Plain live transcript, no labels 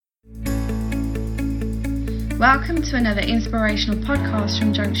Welcome to another inspirational podcast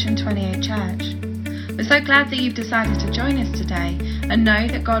from Junction 28 Church. We're so glad that you've decided to join us today and know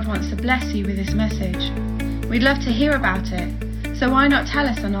that God wants to bless you with this message. We'd love to hear about it, so why not tell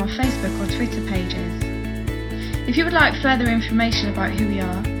us on our Facebook or Twitter pages? If you would like further information about who we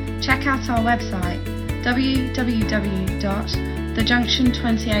are, check out our website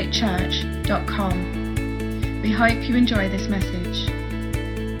www.thejunction28church.com. We hope you enjoy this message.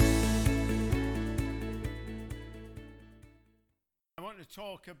 I want to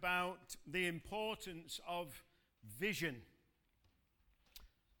talk about the importance of vision.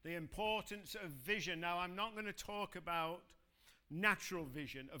 The importance of vision. Now, I'm not going to talk about natural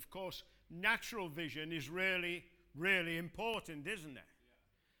vision. Of course, natural vision is really, really important, isn't it?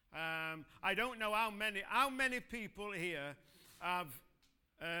 I don't know how many people here have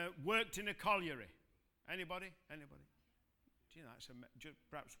worked in a colliery. Anybody? Gee, that's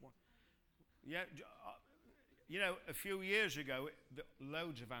perhaps one. Yeah. You know, a few years ago,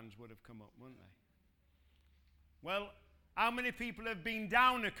 loads of hands would have come up, wouldn't they? Well, how many people have been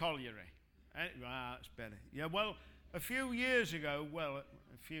down a colliery? That's better. Yeah, well, a few years, you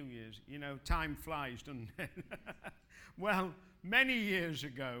know, time flies, doesn't it? Well, many years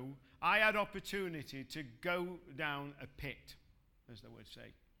ago, I had opportunity to go down a pit, as they would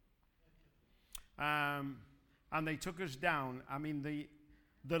say. And they took us down. I mean,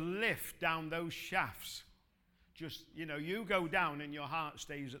 the lift down those shafts, just, you know, you go down and your heart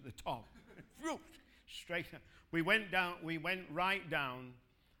stays at the top. Straight up. We went right down,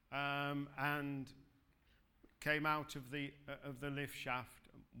 and came out of the lift shaft,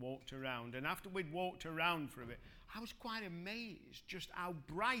 walked around. And after we'd walked around for a bit, I was quite amazed just how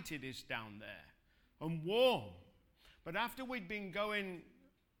bright it is down there and warm. But after we'd been going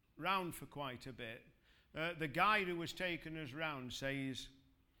round for quite a bit, the guide who was taking us round says,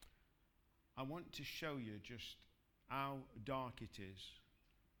 I want to show you just how dark it is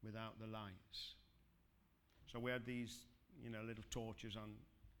without the lights. So we had these, you know, little torches on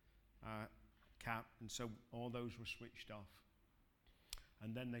our cap, and so all those were switched off.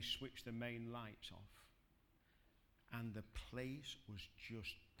 And then they switched the main lights off. And the place was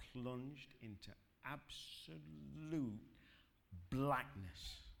just plunged into absolute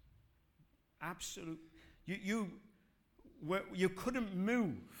blackness. Absolute. You couldn't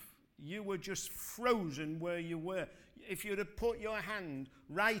move. You were just frozen where you were. If you'd have put your hand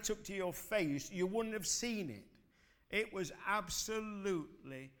right up to your face, you wouldn't have seen it. It was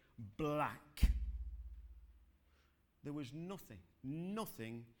absolutely black. There was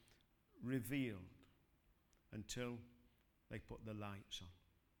nothing revealed until they put the lights on.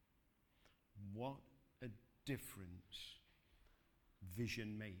 What a difference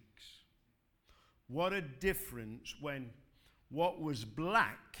vision makes. What a difference when what was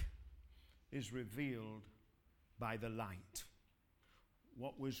black is revealed by the light.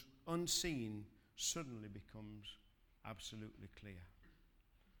 What was unseen suddenly becomes absolutely clear.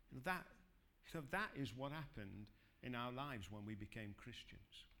 That is what happened in our lives when we became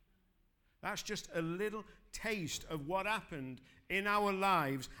Christians. That's just a little taste of what happened in our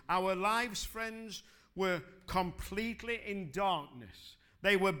lives. Our lives, friends, were completely in darkness.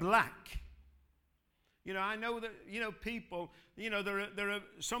 They were black. You know, I know that, you know, people, you know, there are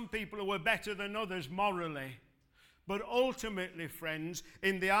some people who are better than others morally. But ultimately, friends,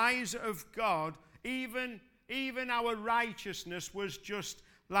 in the eyes of God, even our righteousness was just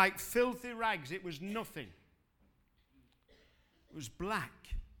like filthy rags. It was nothing. It was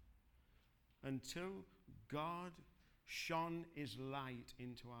black until God shone his light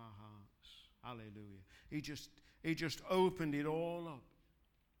into our hearts. Hallelujah. He just opened it all up.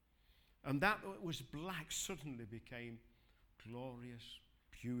 And that was black suddenly became glorious,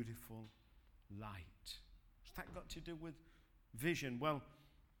 beautiful light. What's that got to do with vision? Well,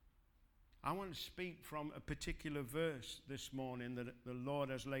 I want to speak from a particular verse this morning that the Lord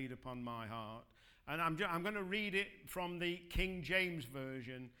has laid upon my heart. And I'm going to read it from the King James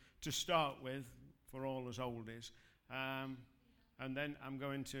Version to start with, for all as old is. And then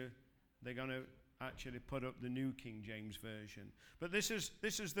they're going to actually put up the New King James Version. But this is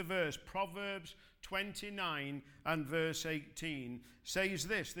the verse. Proverbs 29 and verse 18 says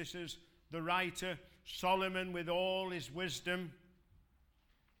this. This is the writer Solomon with all his wisdom.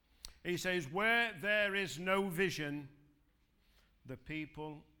 He says, where there is no vision, the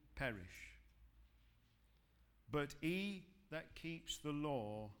people perish. But he that keeps the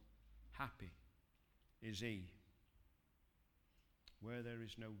law, happy is he. Where there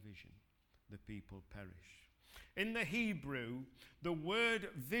is no vision, the people perish. In the Hebrew, the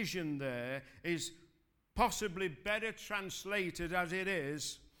word vision there is possibly better translated as it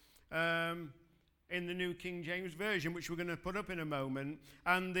is in the New King James Version, which we're going to put up in a moment.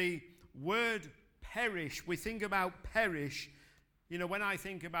 And the word perish, we think about perish. You know, when I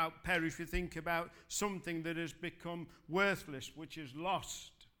think about perish, we think about something that has become worthless, which is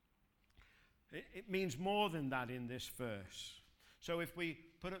lost. It means more than that in this verse. So if we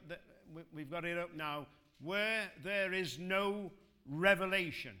put up, we've got it up now, where there is no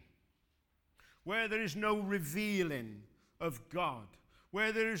revelation, where there is no revealing of God,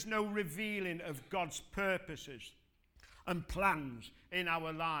 where there is no revealing of God's purposes and plans in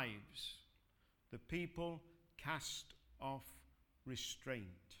our lives, the people cast off restraint.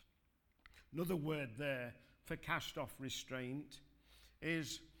 Another word there for cast off restraint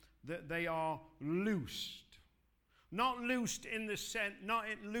is that they are loosed. Not loosed in the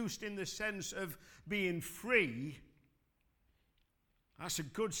sense of being free. That's a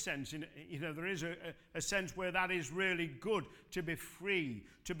good sense. There is a sense where that is really good, to be free,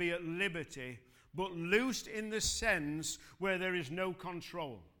 to be at liberty, but loosed in the sense where there is no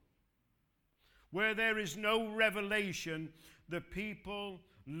control. Where there is no revelation, the people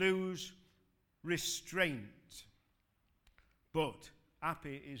lose restraint. But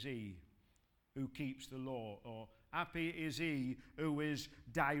happy is he who keeps the law, or happy is he who is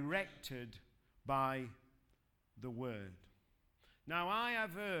directed by the word. Now, I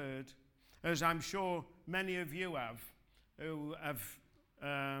have heard, as I'm sure many of you have, who have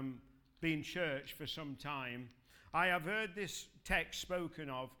been church for some time, I have heard this text spoken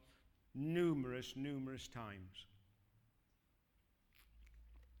of numerous times.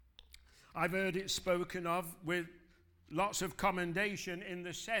 I've heard it spoken of with lots of commendation, in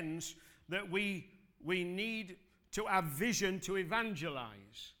the sense that we need to have vision to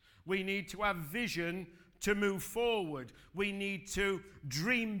evangelize. We need to have vision to move forward. We need to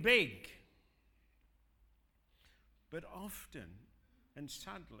dream big. But often, and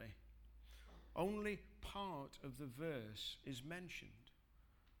sadly, only part of the verse is mentioned.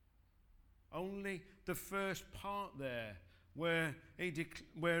 Only the first part there, where he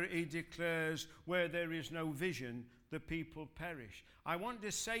declares, where there is no vision, the people perish. I want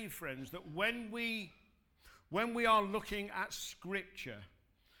to say, friends, that when we are looking at Scripture,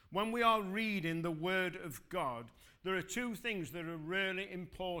 when we are reading the Word of God, there are two things that are really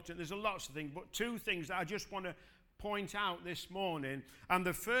important. There's lots of things, but two things that I just want to point out this morning. And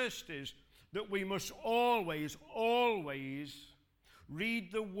the first is that we must always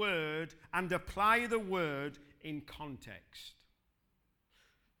read the Word and apply the Word in context.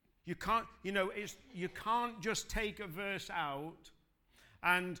 You can't just take a verse out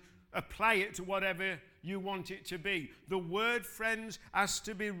and apply it to whatever you want it to be. The word, friends, has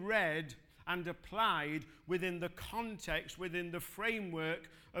to be read and applied within the context, within the framework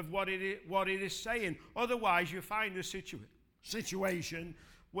of what it is saying. Otherwise, you find a situation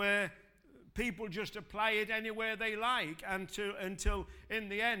where people just apply it anywhere they like, until in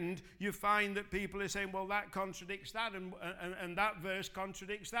the end you find that people are saying, well, that contradicts that, and that verse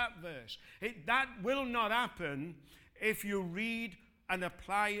contradicts that verse. That will not happen if you read and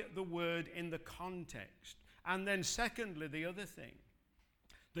apply the word in the context. And then secondly, the other thing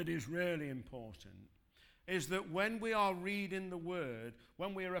that is really important is that when we are reading the word,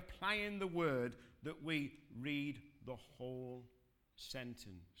 when we are applying the word, that we read the whole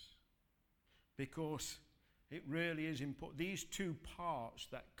sentence. Because it really is important. These two parts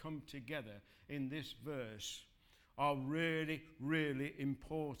that come together in this verse are really, really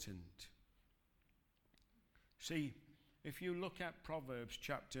important. See, if you look at Proverbs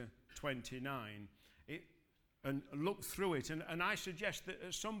chapter 29 and look through it, and I suggest that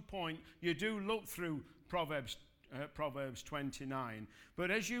at some point you do look through Proverbs 29,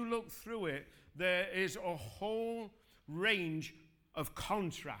 but as you look through it, there is a whole range of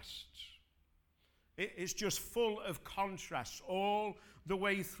contrasts. It's just full of contrasts all the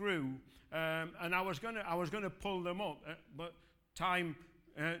way through, and I was going to pull them up, but time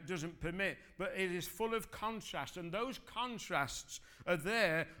doesn't permit. But it is full of contrast, and those contrasts are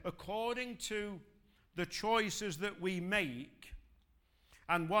there according to the choices that we make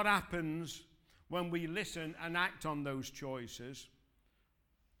and what happens when we listen and act on those choices,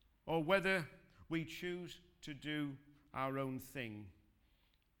 or whether we choose to do our own thing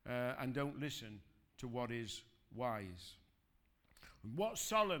and don't listen to what is wise. What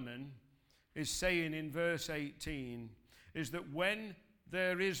Solomon is saying in verse 18 is that when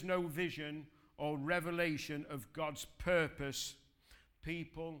there is no vision or revelation of God's purpose,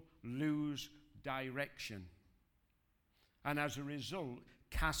 people lose direction, and as a result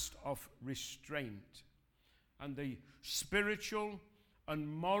cast off restraint, and the spiritual and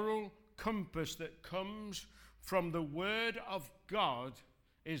moral compass that comes from the Word of God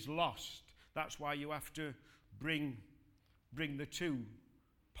is lost. That's why you have to bring the two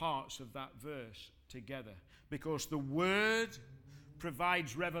parts of that verse together. Because the Word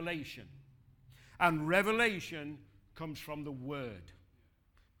provides revelation. And revelation comes from the Word.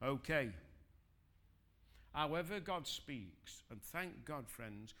 Okay. However God speaks, and thank God,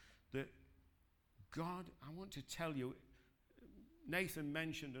 friends, that God, I want to tell you, Nathan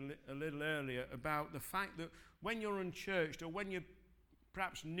mentioned a little earlier about the fact that when you're unchurched or when you're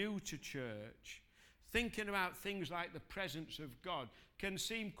perhaps new to church, thinking about things like the presence of God can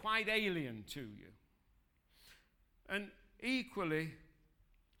seem quite alien to you. And equally,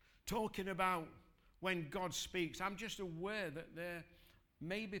 talking about when God speaks, I'm just aware that there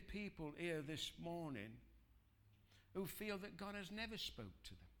may be people here this morning who feel that God has never spoke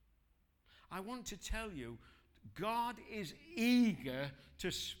to them. I want to tell you, God is eager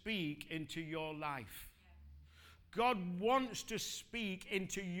to speak into your life. God wants to speak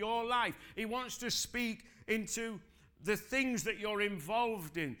into your life. He wants to speak into the things that you're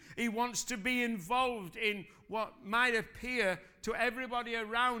involved in. He wants to be involved in what might appear to everybody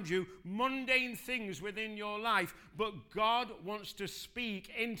around you mundane things within your life, but God wants to speak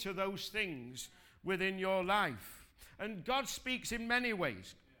into those things within your life. And God speaks in many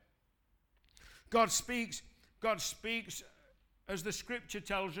ways. God speaks, as the scripture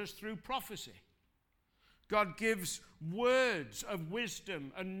tells us, through prophecy. God gives words of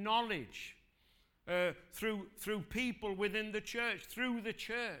wisdom and knowledge through people within the church, through the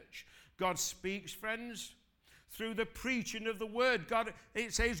church. God speaks, friends, through the preaching of the word.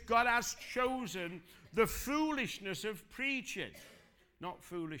 It says God has chosen the foolishness of preaching. Not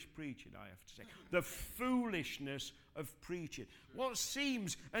foolish preaching, I have to say. The foolishness of preaching. What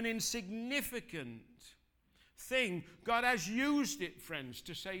seems an insignificant thing, God has used it, friends,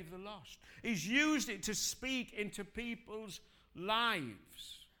 to save the lost. He's used it to speak into people's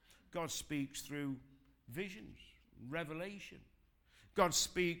lives. God speaks through visions, revelation. God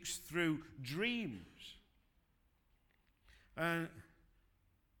speaks through dreams. But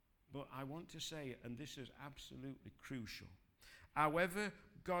I want to say, and this is absolutely crucial, however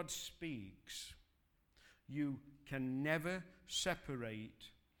God speaks, you can never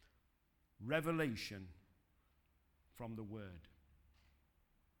separate revelation from the Word.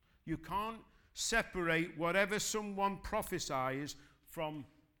 You can't separate whatever someone prophesies from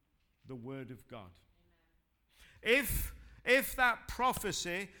the Word of God. Amen. If that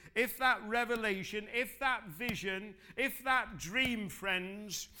prophecy, if that revelation, if that vision, if that dream,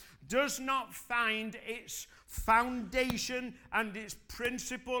 friends, does not find its foundation and its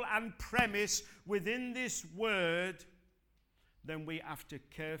principle and premise within this Word, then we have to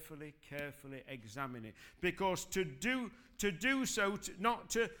carefully examine it. Because to do so, not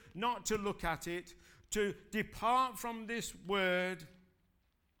to look at it, to depart from this Word,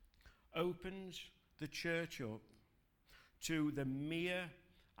 opens the church up to the mere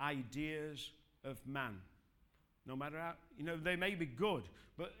ideas of man. No matter how, they may be good,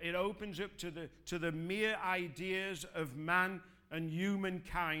 but it opens up to the mere ideas of man and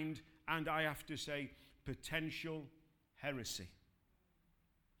humankind, and I have to say, potential heresy.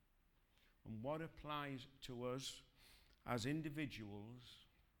 And what applies to us as individuals,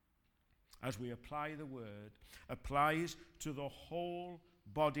 as we apply the Word, applies to the whole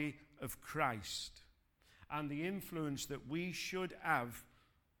body of Christ and the influence that we should have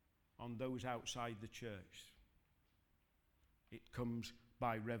on those outside the church. It comes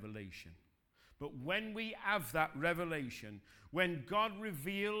by revelation. But when we have that revelation, when God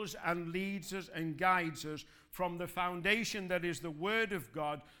reveals and leads us and guides us from the foundation that is the Word of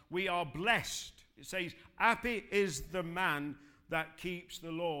God, we are blessed. It says, happy is the man that keeps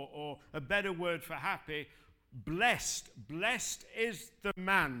the law, or a better word for happy, blessed. Blessed is the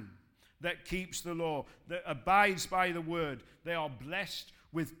man that keeps the law, that abides by the Word. They are blessed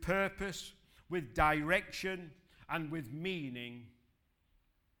with purpose, with direction, and with meaning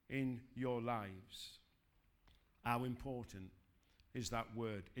in your lives. How important is that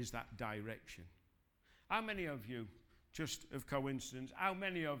Word, is that direction? How many of you, just of coincidence, how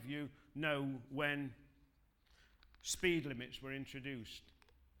many of you know when speed limits were introduced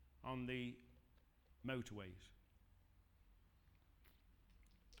on the motorways?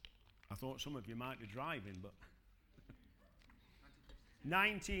 I thought some of you might be driving, but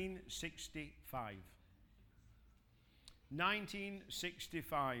 1965.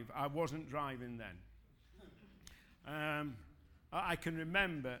 1965. I wasn't driving then. I can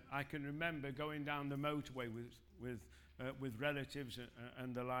remember going down the motorway with relatives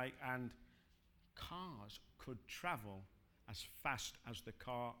and the like, and cars could travel as fast as the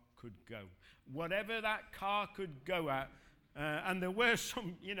car could go. Whatever that car could go at, And there were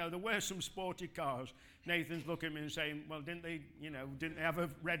some sporty cars. Nathan's looking at me and saying, well, didn't they have a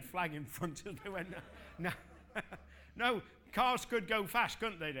red flag in front of them? No. No, cars could go fast,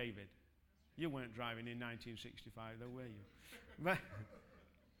 couldn't they, David? You weren't driving in 1965, though, were you? But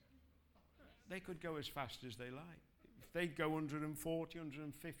they could go as fast as they like. If they'd go 140,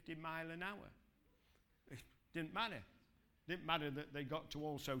 150 mile an hour, it didn't matter. It didn't matter that they got to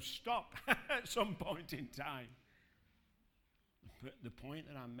also stop at some point in time. But the point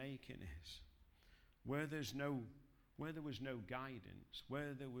that I'm making is, where there was no guidance,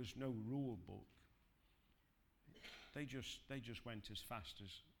 where there was no rule book, they just went as fast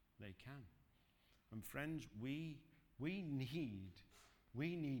as they can. And friends, we need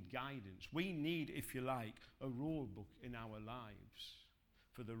guidance. We need, if you like, a rule book in our lives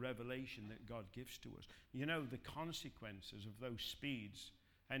for the revelation that God gives to us. You know, the consequences of those speeds,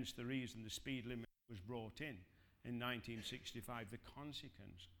 hence the reason the speed limit was brought in 1965, the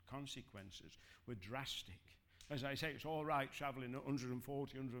consequences were drastic. As I say, it's all right travelling at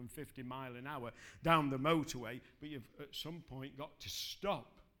 140, 150 mile an hour down the motorway, but you've at some point got to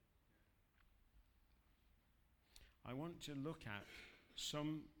stop. I want to look at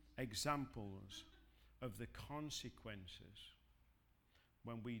some examples of the consequences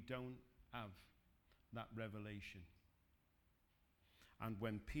when we don't have that revelation and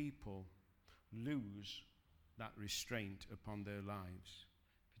when people lose that restraint upon their lives.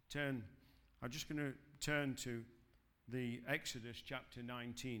 I'm just going to turn to the Exodus chapter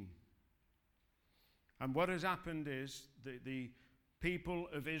 19. And what has happened is the people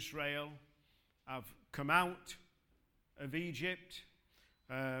of Israel have come out of Egypt.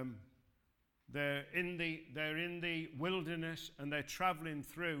 They're in the wilderness and they're traveling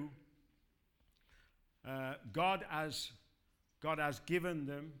through. God has given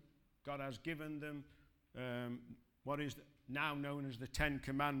them what is now known as the Ten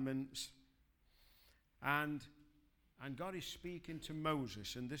Commandments. And God is speaking to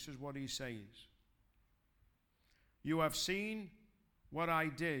Moses, and this is what he says. You have seen what I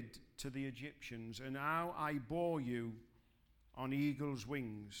did to the Egyptians, and how I bore you on eagle's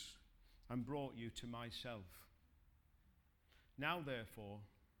wings and brought you to myself. Now, therefore,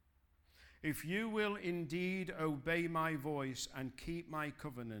 if you will indeed obey my voice and keep my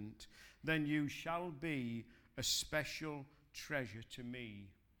covenant, then you shall be a special treasure to me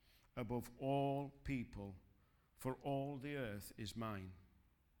above all people, for all the earth is mine.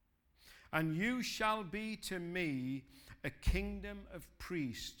 And you shall be to me a kingdom of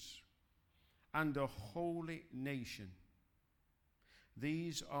priests and a holy nation.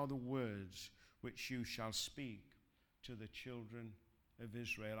 These are the words which you shall speak to the children of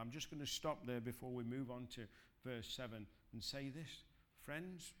Israel. I'm just going to stop there before we move on to verse 7 and say this.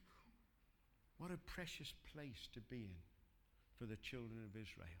 Friends, what a precious place to be in for the children of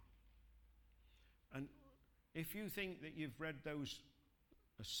Israel. And if you think that you've read those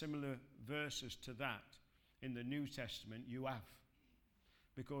similar verses to that in the New Testament, you have.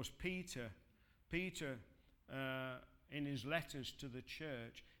 Because Peter, in his letters to the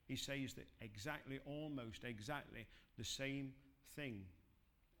church, he says that almost exactly the same thing,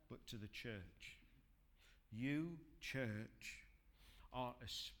 but to the church. You, church, are a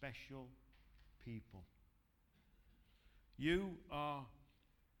special people. You are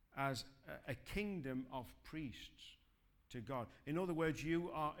as a kingdom of priests to God. In other words, you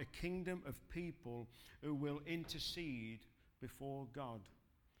are a kingdom of people who will intercede before God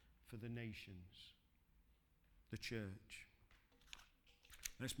for the nations, the church.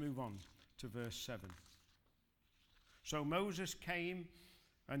 Let's move on to verse 7. So Moses came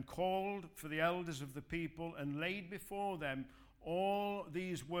and called for the elders of the people and laid before them all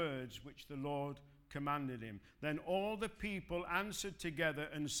these words which the Lord commanded him. Then all the people answered together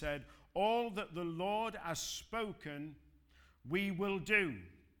and said, all that the Lord has spoken, we will do.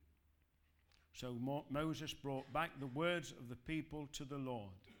 So Moses brought back the words of the people to the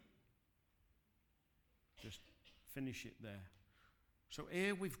Lord. Just finish it there. So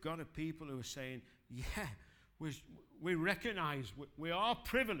here we've got a people who are saying, yeah, we recognize we are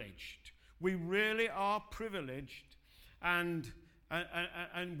privileged. We really are privileged, and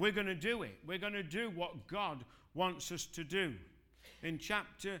we're going to do it. We're going to do what God wants us to do. In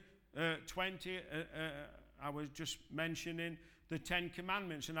chapter 20, I was just mentioning the Ten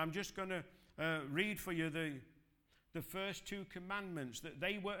Commandments, and I'm just going to read for you the first two commandments that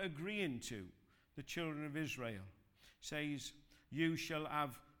they were agreeing to, the children of Israel. It says, you shall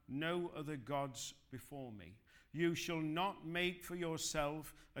have no other gods before me. You shall not make for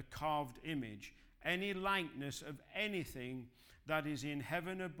yourself a carved image, any likeness of anything that is in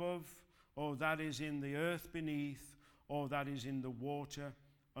heaven above, or that is in the earth beneath, or that is in the water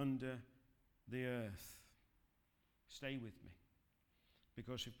under the earth. Stay with me.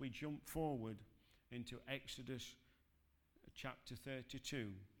 Because if we jump forward into Exodus chapter 32,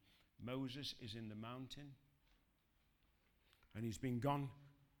 Moses is in the mountain, and he's been gone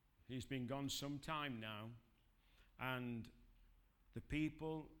some time now, and the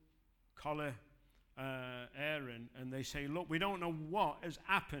people collar Aaron, and they say, look, we don't know what has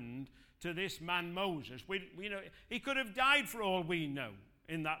happened to this man Moses. We know he could have died for all we know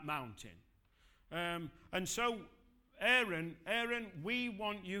in that mountain. And so Aaron, we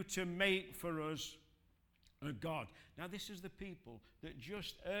want you to make for us a God. Now this is the people that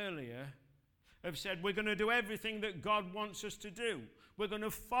just earlier have said, we're going to do everything that God wants us to do. We're going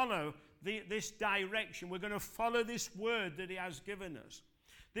to follow this direction. We're going to follow this word that he has given us.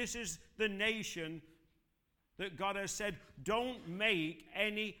 This is the nation that God has said, don't make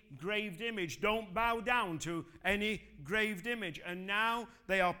any graved image. Don't bow down to any graved image. And now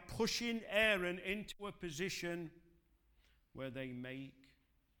they are pushing Aaron into a position where they make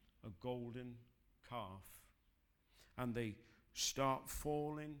a golden calf. And they start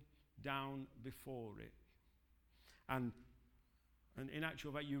falling down before it. And in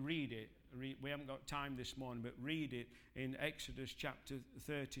actual fact, you read it. We haven't got time this morning, but read it in Exodus chapter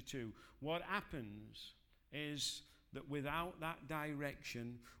 32. What happens is that without that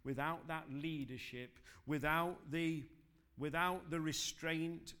direction, without that leadership, without the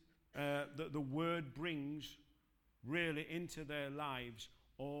restraint that the word brings really into their lives,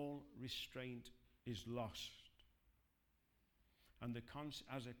 all restraint is lost. And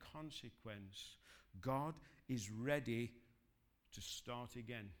as a consequence, God is ready to start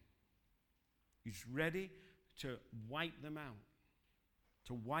again. He's ready to wipe them out.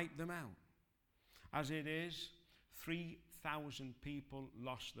 To wipe them out. As it is, 3,000 people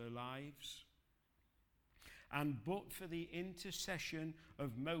lost their lives. And but for the intercession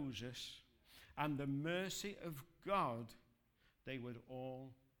of Moses and the mercy of God, they would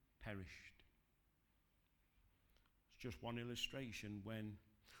all perish. It's just one illustration when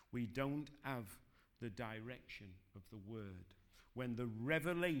we don't have the direction of the word. When the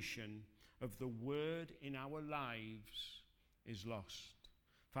revelation of the word in our lives is lost.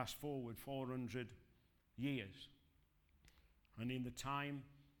 Fast forward 400 years. And in the time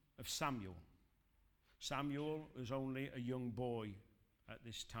of Samuel. Samuel was only a young boy at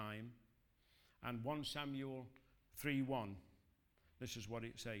this time. And 1 Samuel 3:1, this is what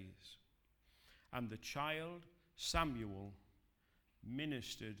it says. And the child Samuel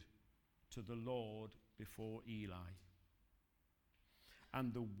ministered to the Lord before Eli.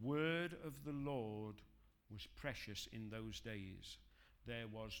 And the word of the Lord was precious in those days. There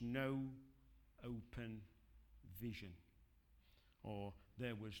was no open vision, or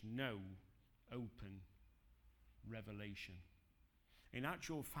there was no open revelation. In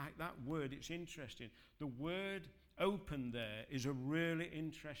actual fact, that word, it's interesting. The word open there is a really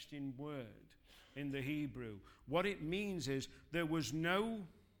interesting word in the Hebrew. What it means is there was no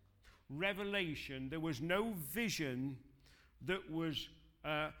revelation, there was no vision that was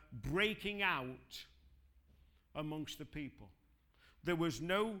breaking out amongst the people. There was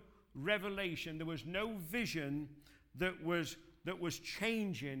no revelation, there was no vision that was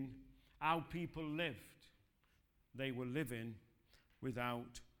changing how people lived. They were living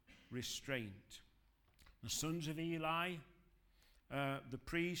without restraint. The sons of Eli, the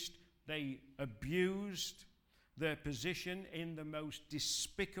priest, they abused their position in the most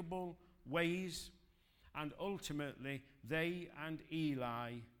despicable ways, and ultimately they and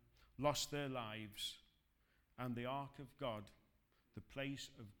Eli lost their lives, and the ark of God, the place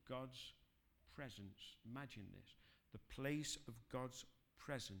of God's presence, imagine this, the place of God's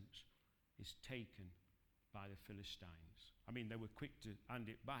presence is taken by the Philistines. I mean, they were quick to hand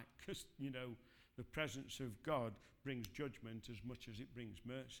it back because, the presence of God brings judgment as much as it brings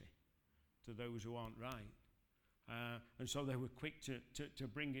mercy to those who aren't right. And so they were quick to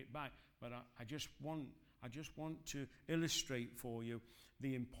bring it back. But I just want to illustrate for you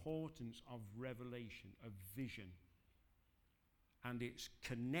the importance of revelation, of vision, and its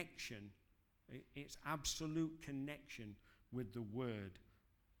connection, its absolute connection with the word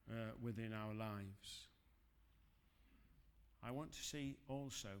within our lives. I want to see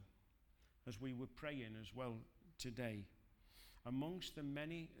also, as we were praying as well today, amongst the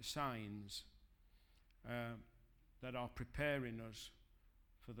many signs that are preparing us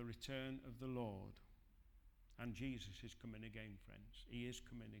for the return of the Lord. And Jesus is coming again, friends. He is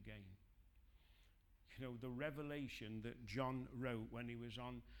coming again. The revelation that John wrote when he was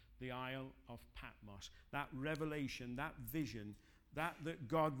on the Isle of Patmos, that revelation, that vision, that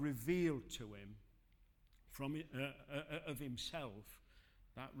God revealed to him from of himself,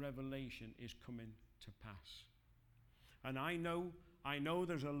 that revelation is coming to pass. And I know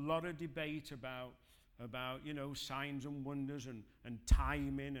there's a lot of debate about signs and wonders and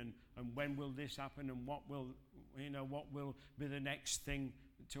timing and when will this happen and what will be the next thing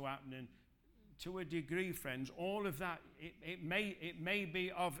to happen. And to a degree, friends, all of that, it may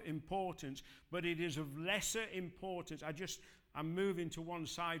be of importance, but it is of lesser importance. I'm moving to one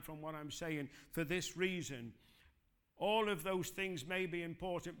side from what I'm saying for this reason. All of those things may be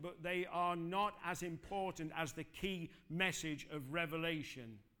important, but they are not as important as the key message of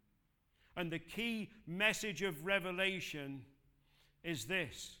Revelation. And the key message of Revelation is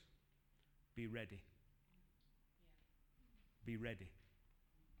this: be ready. Be ready.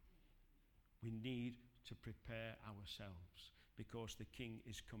 We need to prepare ourselves because the King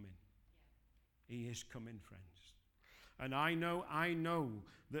is coming. He is coming, friends. And I know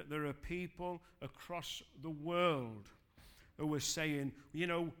that there are people across the world who are saying,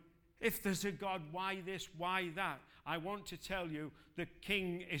 if there's a God, why this, why that? I want to tell you, the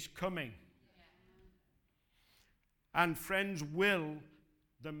King is coming. And friends,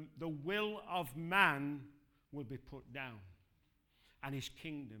 the will of man will be put down. And his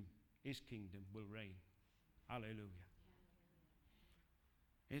kingdom will reign. Hallelujah.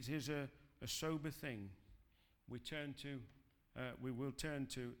 It is a sober thing. We will turn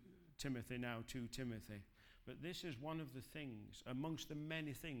to Timothy now, 2 Timothy. But this is one of the things, amongst the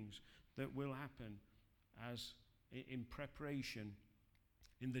many things that will happen as in preparation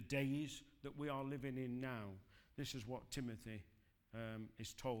in the days that we are living in now. This is what Timothy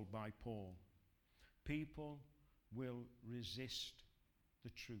is told by Paul. People will resist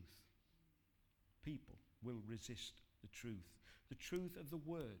the truth. People will resist the truth of the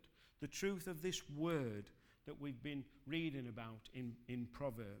word, the truth of this word that we've been reading about in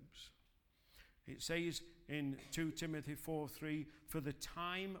Proverbs. It says in 2 Timothy 4:3, for the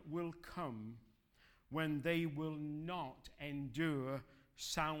time will come when they will not endure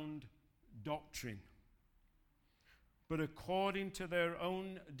sound doctrine, but according to their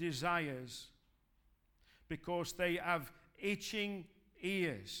own desires, because they have itching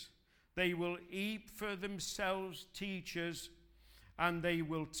ears, they will heap for themselves teachers, and they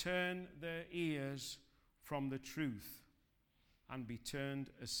will turn their ears from the truth and be turned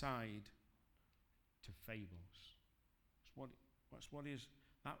aside to fables.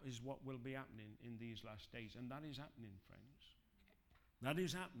 That is what will be happening in these last days. And that is happening, friends. That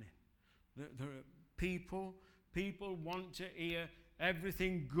is happening. There are people want to hear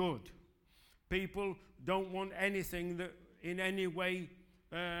everything good. People don't want anything that in any way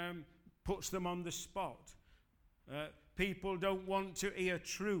puts them on the spot. People don't want to hear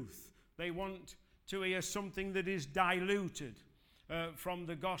truth. They want to hear something that is diluted from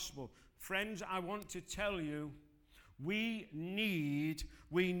the gospel. Friends, I want to tell you, we need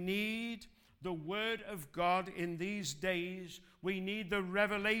the word of God in these days. We need the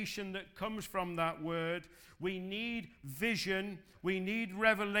revelation that comes from that word. We need vision. We need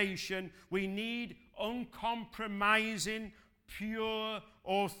revelation. We need uncompromising, pure,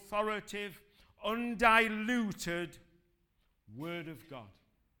 authoritative, undiluted word of God,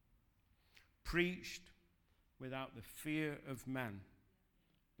 preached without the fear of man,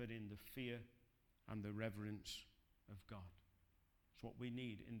 but in the fear and the reverence of God. It's what we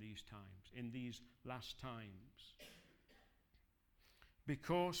need in these times, in these last times.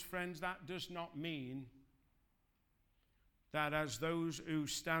 Because, friends, that does not mean that as those who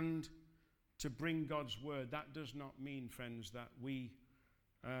stand to bring God's word, that does not mean, friends, that we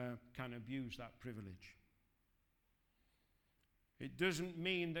can abuse that privilege. It doesn't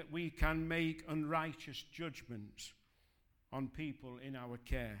mean that we can make unrighteous judgments on people in our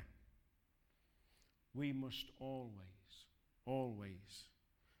care. We must always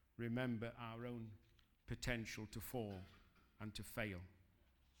remember our own potential to fall and to fail.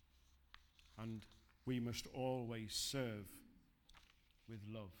 And we must always serve with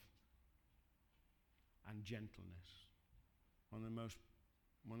love and gentleness.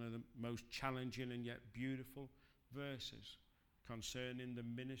 One of the most challenging and yet beautiful verses concerning the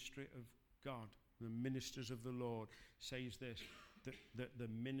ministry of God, the ministers of the Lord, says this, that the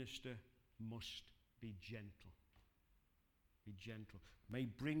minister must be gentle. Be gentle. May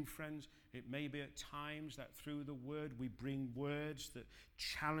bring, friends, it may be at times that through the word we bring words that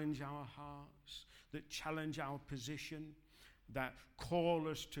challenge our hearts, that challenge our position, that call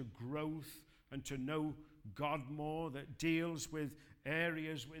us to growth and to know God more, that deals with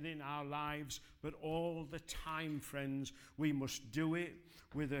areas within our lives. But all the time, friends, we must do it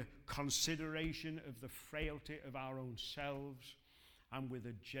with a consideration of the frailty of our own selves and with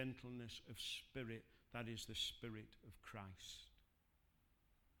a gentleness of spirit That is the Spirit of Christ.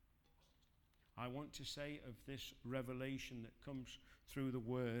 I want to say of this revelation that comes through the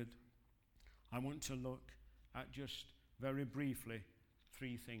Word, I want to look at just very briefly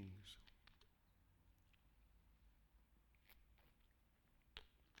 3 things.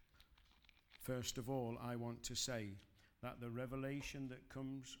 First of all, I want to say that the revelation that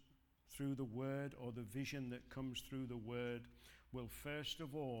comes through the Word, or the vision that comes through the Word, will first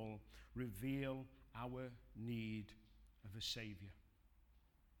of all reveal our need of a Saviour.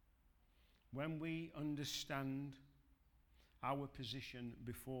 When we understand our position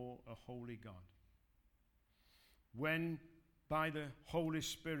before a holy God, when by the Holy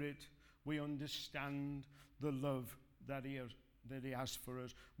Spirit we understand the love that He has for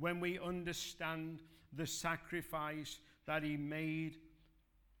us, when we understand the sacrifice that He made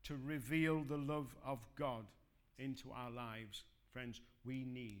to reveal the love of God into our lives, friends, we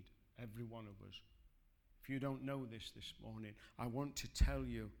need, every one of us. If you don't know this morning, I want to tell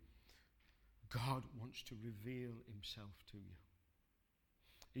you, God wants to reveal Himself to you.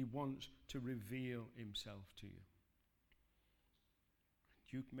 He wants to reveal Himself to you.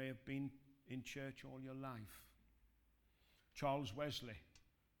 You may have been in church all your life. Charles Wesley,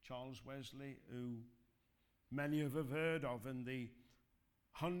 who many of have heard of, and the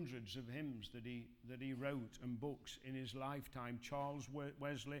hundreds of hymns that he wrote and books in his lifetime. Charles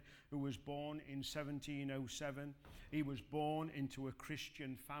Wesley, who was born in 1707, he was born into a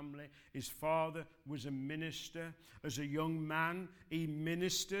Christian family. His father was a minister. As a young man, he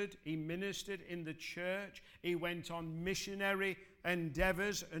ministered in the church. He went on missionary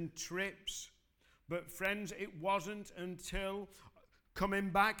endeavors and trips. But friends, it wasn't until coming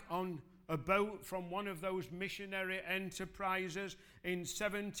back on a boat from one of those missionary enterprises in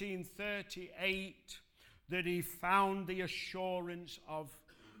 1738 that he found the assurance of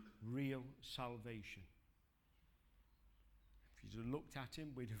real salvation. If you'd have looked at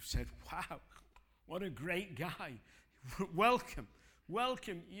him, we'd have said, wow, what a great guy. Welcome,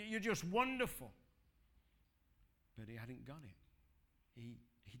 you're just wonderful. But he hadn't got it. He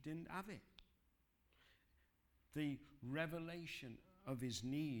didn't have it. The revelation of his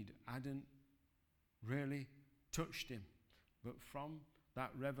need hadn't really touched him. But from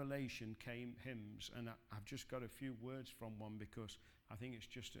that revelation came hymns, and I've just got a few words from one because I think it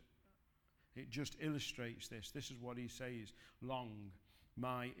just illustrates this. This is what he says: long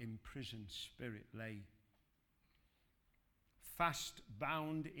my imprisoned spirit lay, fast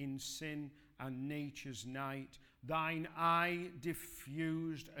bound in sin and nature's night. Thine eye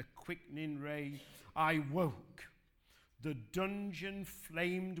diffused a quickening ray. I woke, the dungeon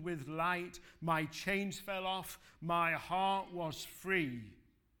flamed with light. My chains fell off, my heart was free.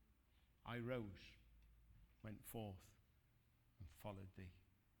 I rose, went forth, and followed thee.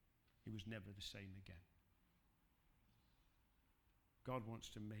 He was never the same again. God wants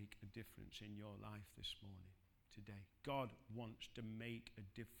to make a difference in your life this morning, today. God wants to make a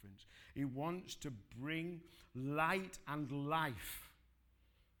difference. He wants to bring light and life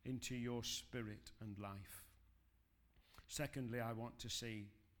into your spirit and life. Secondly, I want to see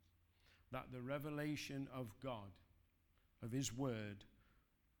that the revelation of God, of His Word,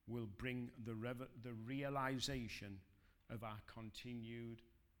 will bring the realization of our continued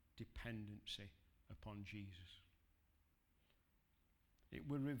dependency upon Jesus. It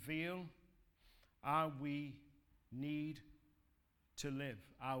will reveal how we need to live,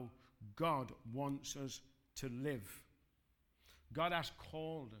 how God wants us to live. God has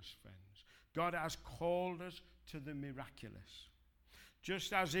called us, friends. God has called us to the miraculous.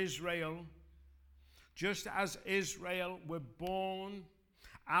 Just as Israel were born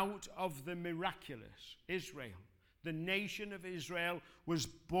out of the miraculous, the nation of Israel was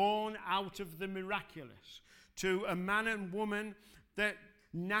born out of the miraculous, to a man and woman that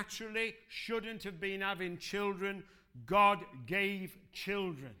naturally shouldn't have been having children. God gave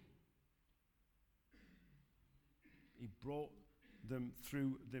children. He brought them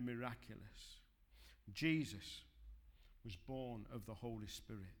through the miraculous. Jesus was born of the Holy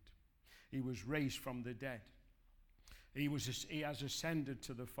Spirit. He was raised from the dead. He has ascended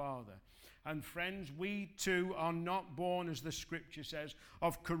to the Father. And friends, we too are not born, as the scripture says,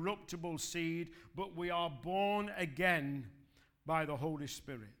 of corruptible seed, but we are born again by the Holy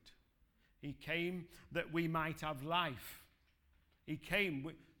Spirit. He came that we might have life. He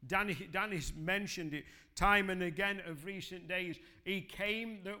came. Danny's mentioned it time and again of recent days. He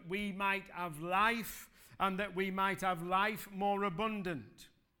came that we might have life, and that we might have life more abundant.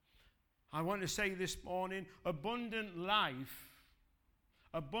 I want to say this morning, abundant life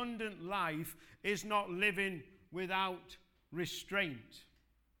is not living without restraint.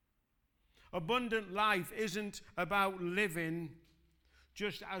 Abundant life isn't about living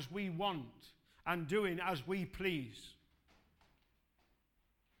just as we want and doing as we please.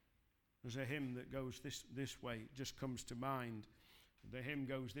 There's a hymn that goes this way, it just comes to mind. The hymn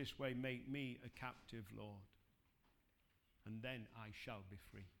goes this way: make me a captive, Lord, and then I shall be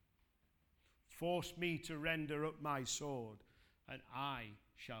free. Force me to render up my sword, and I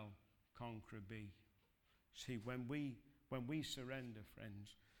shall conqueror be. See, when we surrender,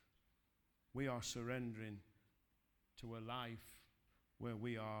 friends, we are surrendering to a life where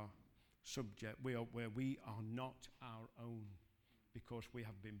we are subject, where we are not our own, because we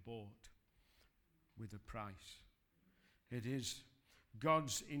have been bought with a price. It is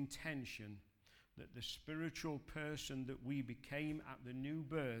God's intention that the spiritual person that we became at the new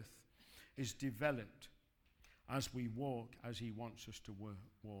birth is developed as we walk as he wants us to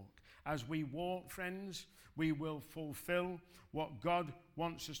walk. As we walk, friends, we will fulfill what God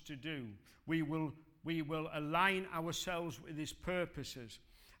wants us to do. We will align ourselves with his purposes,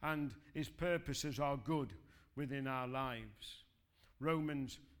 and his purposes are good within our lives.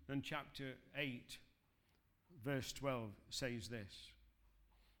 Romans and chapter 8, verse 12 says this: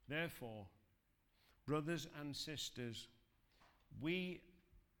 therefore, brothers and sisters, we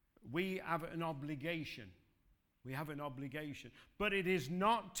have an obligation. We have an obligation. But it is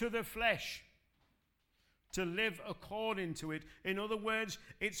not to the flesh to live according to it. In other words,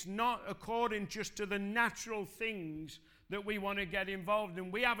 it's not according just to the natural things that we want to get involved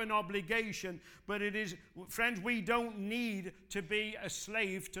in. We have an obligation, but it is, friends, we don't need to be a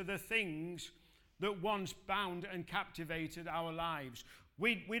slave to the things that once bound and captivated our lives.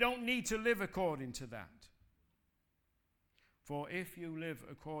 We don't need to live according to that. For if you live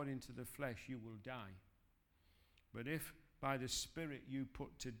according to the flesh, you will die. But if by the Spirit you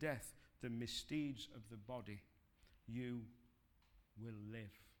put to death the misdeeds of the body, you will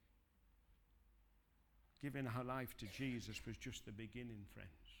live. Giving our life to Jesus was just the beginning, friends.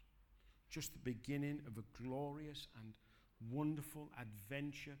 Just the beginning of a glorious and wonderful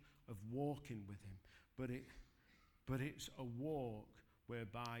adventure of walking with him. But it's a walk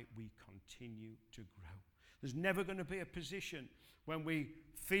whereby we continue to grow. There's never going to be a position when we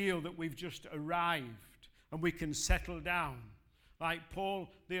feel that we've just arrived and we can settle down. Like Paul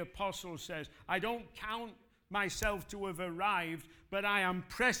the Apostle says, I don't count myself to have arrived, but I am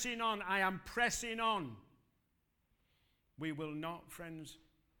pressing on. I am pressing on. We will not, friends,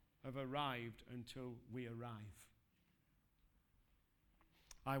 have arrived until we arrive.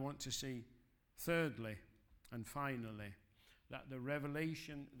 I want to see, thirdly and finally, that the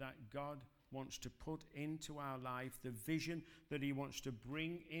revelation that God wants to put into our life, the vision that he wants to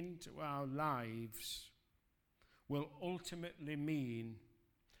bring into our lives, will ultimately mean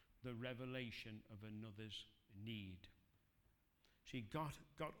the revelation of another's need. See, God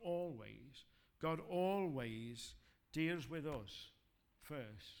always deals with us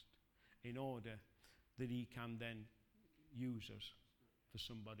first in order that he can then use us for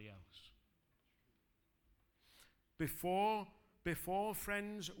somebody else. Before,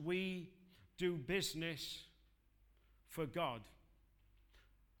 friends, we do business for God,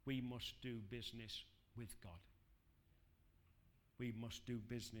 we must do business with God. We must do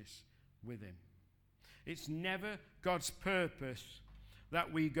business with him. It's never God's purpose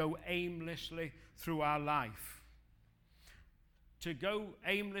that we go aimlessly through our life. To go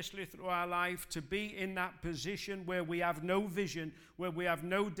aimlessly through our life, to be in that position where we have no vision, where we have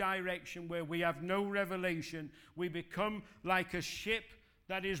no direction, where we have no revelation, we become like a ship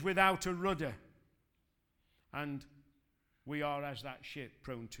that is without a rudder. And we are, as that ship,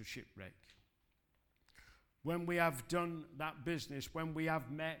 prone to shipwreck. When we have done that business, when we have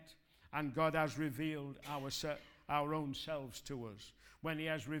met and God has revealed our own selves to us, when he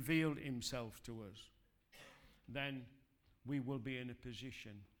has revealed himself to us, then we will be in a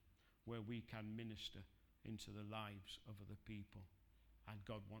position where we can minister into the lives of other people. And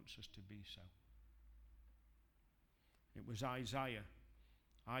God wants us to be so. It was Isaiah.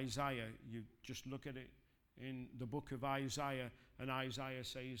 Isaiah, you just look at it in the book of Isaiah, and Isaiah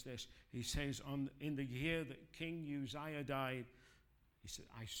says this. He says, in the year that King Uzziah died, he said,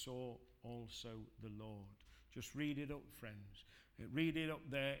 I saw also the Lord. Just read it up, friends. Read it up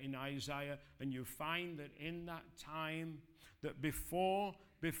there in Isaiah, and you find that in that time, that before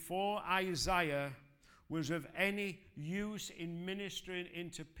Isaiah was of any use in ministering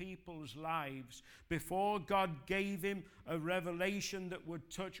into people's lives, before God gave him a revelation that would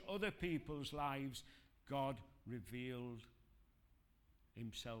touch other people's lives, God revealed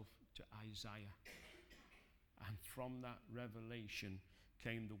himself to Isaiah. And from that revelation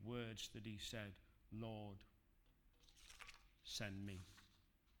came the words that he said, Lord, send me.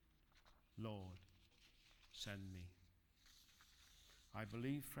 Lord, send me. I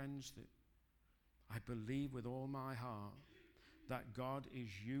believe, friends, that I believe with all my heart that God is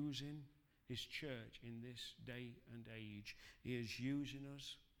using his church in this day and age. He is using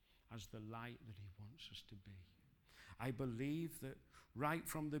us as the light that he wants us to be. I believe that right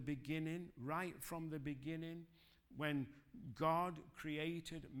from the beginning, when God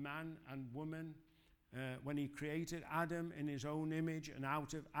created man and woman, when he created Adam in his own image, and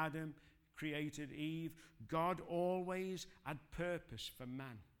out of Adam created Eve, God always had purpose for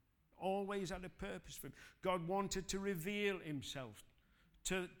man. Always had a purpose for him. God wanted to reveal himself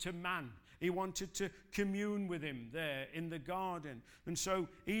to man. He wanted to commune with him there in the garden. And so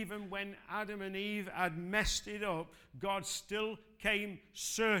even when Adam and Eve had messed it up, God still came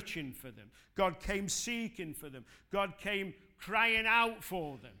searching for them. God came seeking for them. God came crying out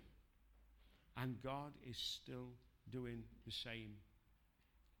for them. And God is still doing the same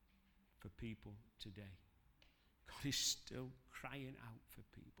for people today. God is still crying out for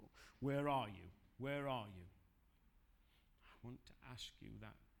people. Where are you? Where are you? I want to ask you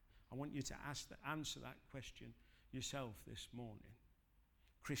that. I want you to answer that question yourself this morning.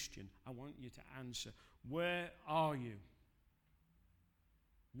 Christian, I want you to answer, where are you?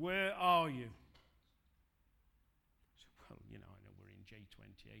 Where are you? So, well, I know we're in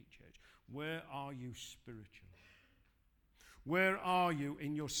J28 church. Where are you spiritually? Where are you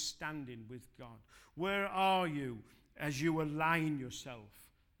in your standing with God? Where are you as you align yourself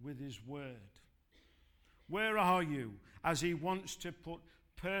with his word? Where are you as he wants to put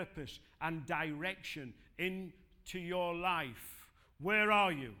purpose and direction into your life? Where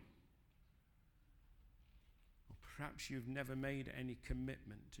are you? Or perhaps you've never made any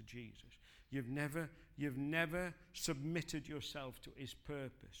commitment to Jesus. You've never submitted yourself to his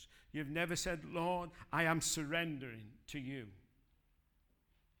purpose. You've never said, Lord, I am surrendering to you.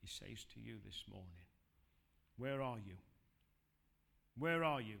 He says to you this morning, where are you? Where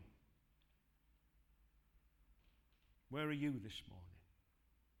are you? Where are you this morning?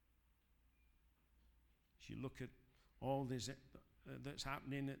 As you look at all this that's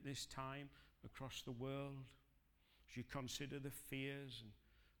happening at this time across the world, as you consider the fears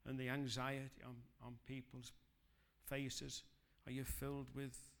and the anxiety on people's faces, are you filled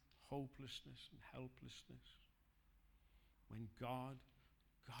with hopelessness and helplessness? When God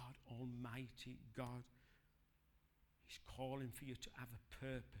Almighty, God, he's calling for you to have a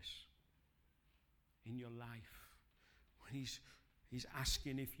purpose in your life. When he's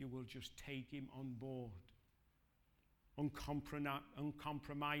asking if you will just take him on board,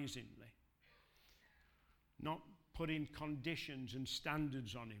 uncompromisingly, not putting conditions and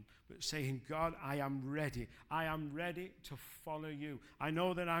standards on him, but saying, God, I am ready. I am ready to follow you. I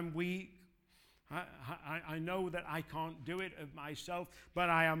know that I'm weak. I know that I can't do it of myself, but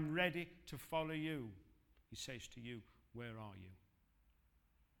I am ready to follow you. He says to you, where are you?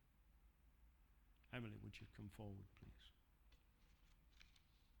 Emily, would you come forward, please?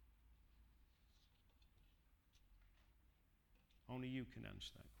 Only you can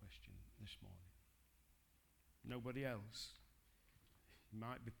answer that question this morning. Nobody else. It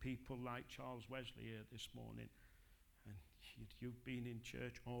might be people like Charles Wesley here this morning, and you've been in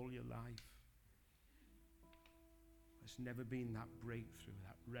church all your life. There's never been that breakthrough,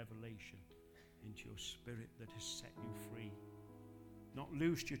 that revelation into your spirit that has set you free. Not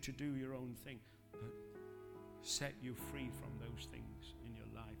loosed you to do your own thing, but set you free from those things in your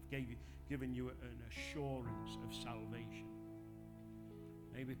life, given you an assurance of salvation.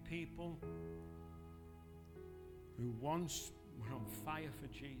 Maybe people who once were on fire for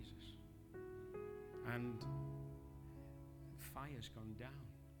Jesus, and fire's gone down.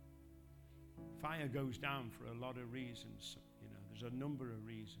 Fire goes down for a lot of reasons. There's a number of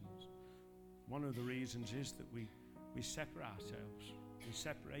reasons. One of the reasons is that we separate ourselves. We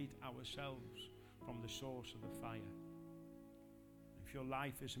separate ourselves from the source of the fire. If your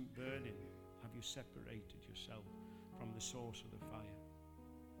life isn't burning, have you separated yourself from the source of the fire?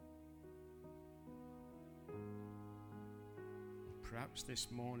 Perhaps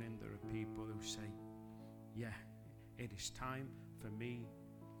this morning there are people who say, yeah, it is time for me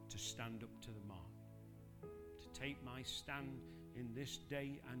to stand up to the mark, to take my stand in this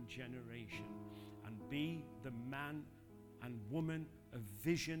day and generation and be the man and woman of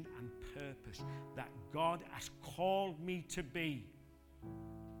vision and purpose that God has called me to be,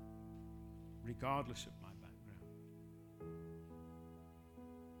 regardless of